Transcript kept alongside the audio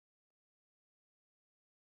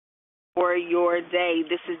for your day.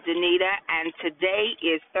 This is Danita, and today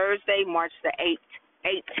is Thursday, March the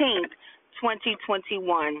 18th,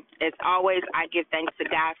 2021. As always, I give thanks to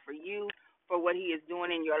God for you, for what He is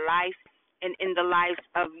doing in your life and in the lives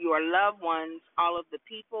of your loved ones, all of the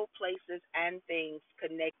people, places, and things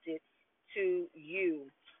connected to you.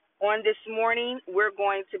 On this morning, we're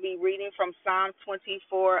going to be reading from Psalm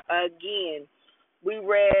 24 again. We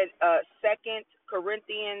read 2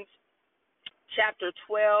 Corinthians chapter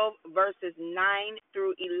 12, verses 9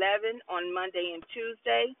 through 11 on Monday and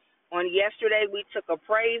Tuesday. On yesterday, we took a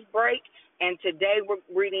praise break, and today we're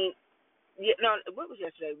reading, what was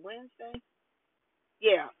yesterday, Wednesday?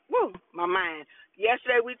 Yeah, my mind.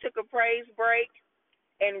 Yesterday, we took a praise break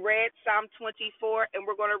and read Psalm 24, and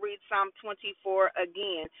we're going to read Psalm 24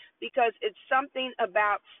 again because it's something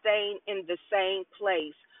about staying in the same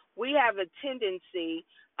place. We have a tendency,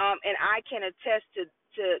 and I can attest to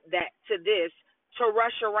this, to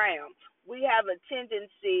rush around. We have a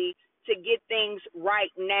tendency to get things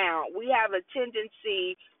right now. We have a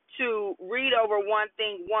tendency to read over one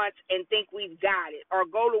thing once and think we've got it, or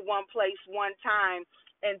go to one place one time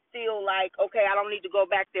and feel like, okay, I don't need to go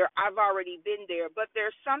back there. I've already been there. But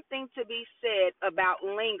there's something to be said about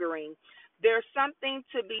lingering. There's something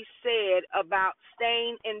to be said about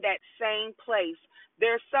staying in that same place.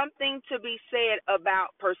 There's something to be said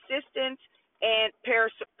about persistence and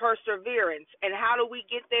perseverance. And how do we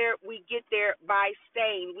get there? We get there by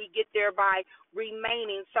staying. We get there by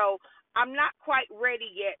remaining. So I'm not quite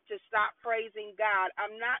ready yet to stop praising God.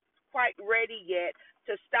 I'm not quite ready yet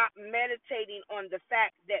to stop meditating on the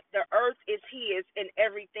fact that the earth is His and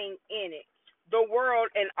everything in it, the world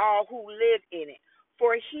and all who live in it.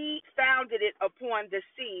 For He founded it upon the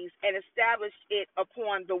seas and established it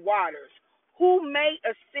upon the waters. Who may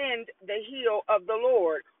ascend the hill of the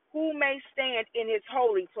Lord? Who may stand in His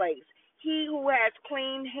holy place? He who has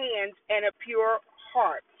clean hands and a pure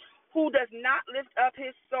heart, who does not lift up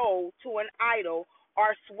his soul to an idol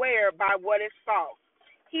or swear by what is false.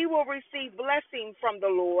 He will receive blessing from the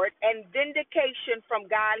Lord and vindication from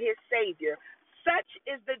God his Savior. Such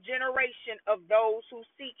is the generation of those who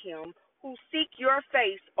seek Him, who seek your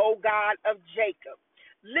face, O God of Jacob.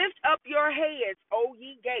 Lift up your heads, O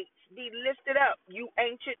ye gates, be lifted up, you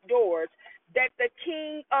ancient doors, that the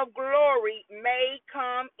King of glory may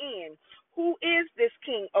come in. Who is this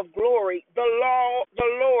King of glory? The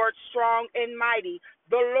Lord strong and mighty,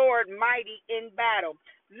 the Lord mighty in battle.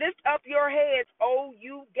 Lift up your heads, O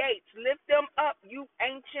you gates, lift them up, you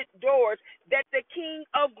ancient doors, that the King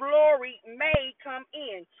of glory may come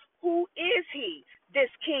in. Who is He, this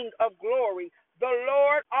King of glory? The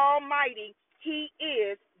Lord Almighty, He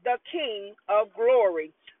is the King of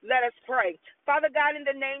glory. Let us pray. Father God, in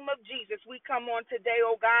the name of Jesus, we come on today,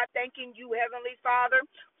 oh God, thanking you, Heavenly Father,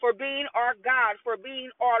 for being our God, for being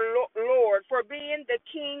our Lord, for being the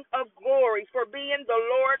King of glory, for being the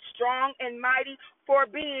Lord strong and mighty, for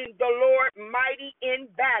being the Lord mighty in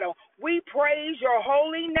battle. We praise your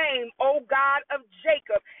holy name, O God of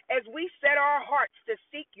Jacob, as we set our hearts to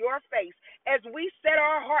seek your face, as we set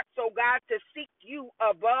our hearts, oh God, to seek you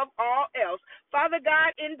above all else. Father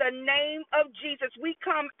God, in the name of Jesus, we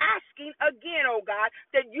come asking again, oh God,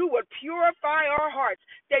 that you would purify our hearts,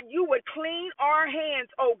 that you would clean our hands,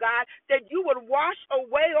 oh God, that you would wash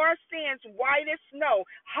away our sins white as snow.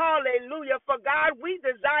 Hallelujah. For God, we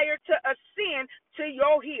desire to ascend to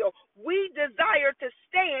your hill. We desire to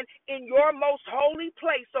stand in your most holy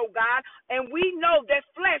place, oh God, and we know that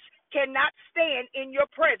flesh cannot stand in your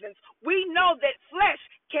presence. We know that flesh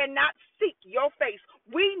cannot seek your face.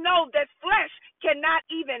 We know that flesh cannot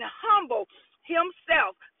even humble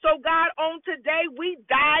himself. So God, on today, we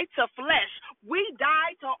die to flesh. We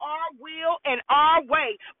die to our will and our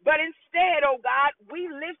way. But instead, oh God, we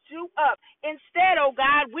lift you up. Instead, oh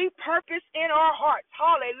God, we purpose in our hearts,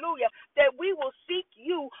 hallelujah, that we will seek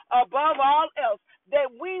you above all else, that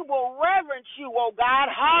we will reverence you, oh God,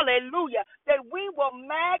 hallelujah, that we will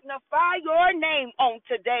magnify your name on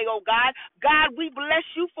today, oh God. God, we bless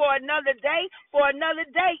you for another day. For another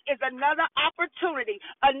day is another opportunity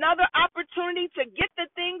to get the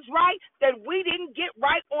things right that we didn't get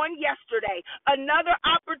right on yesterday. Another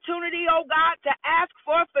opportunity, oh God, to ask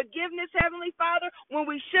for forgiveness, Heavenly Father, when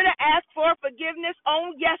we should have asked for forgiveness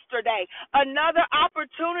on yesterday. Another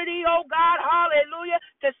opportunity, oh God, hallelujah,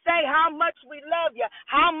 to say how much we love you,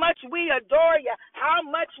 how much we adore you, how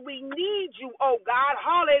much we need you, oh God,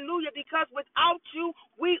 hallelujah, because without you,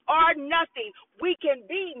 we are nothing. We can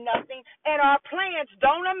be nothing, and our plans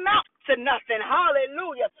don't amount to nothing.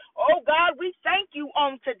 Hallelujah. Oh God, we thank you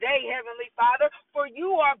on today, Heavenly Father, for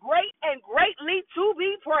you are great and greatly to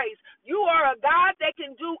be praised. You are a God that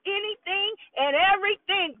can do anything and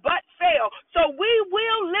everything but fail.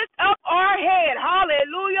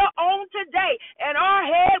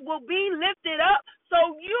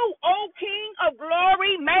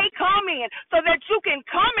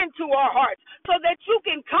 into our hearts, so that you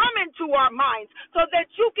can come into our minds, so that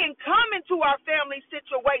you can come into our family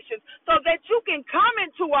situations, so that you can come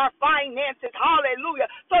into our finances, hallelujah,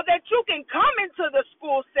 so that you can come into the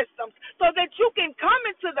school systems, so that you can come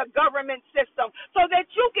into the government system, so that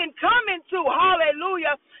you can come into,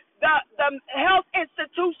 hallelujah, the health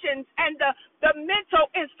institutions and the mental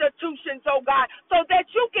institutions, oh God, so that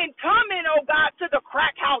you can come in, oh God, to the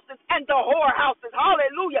crack houses and the whorehouses,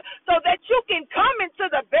 hallelujah, so that you can come into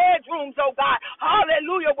the bedrooms, oh God,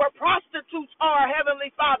 hallelujah, where prostitutes are,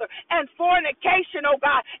 Heavenly Father, and fornication, oh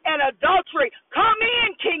God, and adultery. Come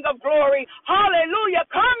in, King of glory, hallelujah,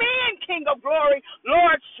 come in, King of glory,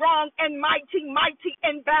 Lord strong and mighty, mighty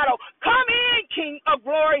in battle. Come in, King of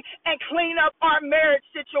glory, and clean up our marriage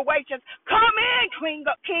situations. Come in,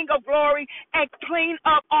 King of glory, and clean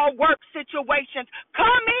up our work situations.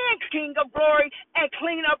 Come in, King of glory, and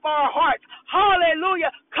clean up our hearts.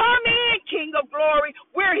 Hallelujah. Come in, King of glory.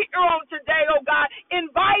 We're here on today, oh God,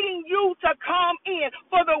 inviting you to come in,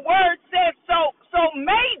 for the word says so. So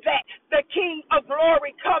may that the King of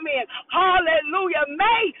glory come in. Hallelujah.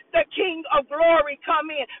 May the King of glory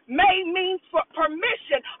come in. May means for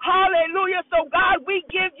permission. Hallelujah. So God, we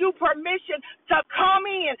give you permission to come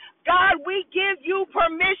in. God, we give you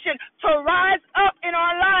permission to rise up in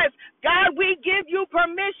our lives. God, we give you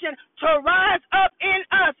permission to rise up in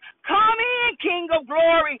us. Come in, King of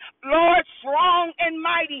glory, Lord strong and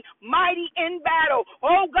mighty, mighty in battle.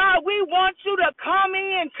 Oh God, we want you to come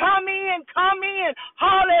in, come in, come in.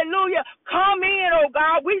 Hallelujah. Come in, oh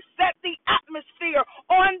God. We set the atmosphere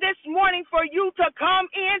on this morning for you to come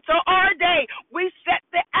into our day. We set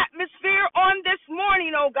the atmosphere on this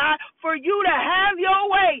morning, oh God, for you to have your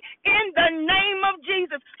way in the name of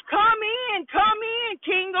Jesus. Come in,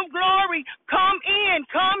 King of glory. Come in,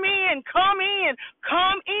 come in, come in,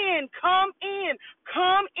 come in, come in,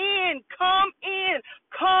 come in, come in,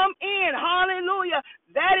 come in. Hallelujah.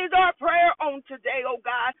 That is our prayer on today, oh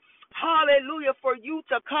God. Hallelujah, for you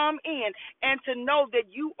to come in and to know that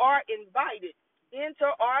you are invited into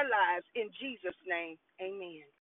our lives. In Jesus' name, amen.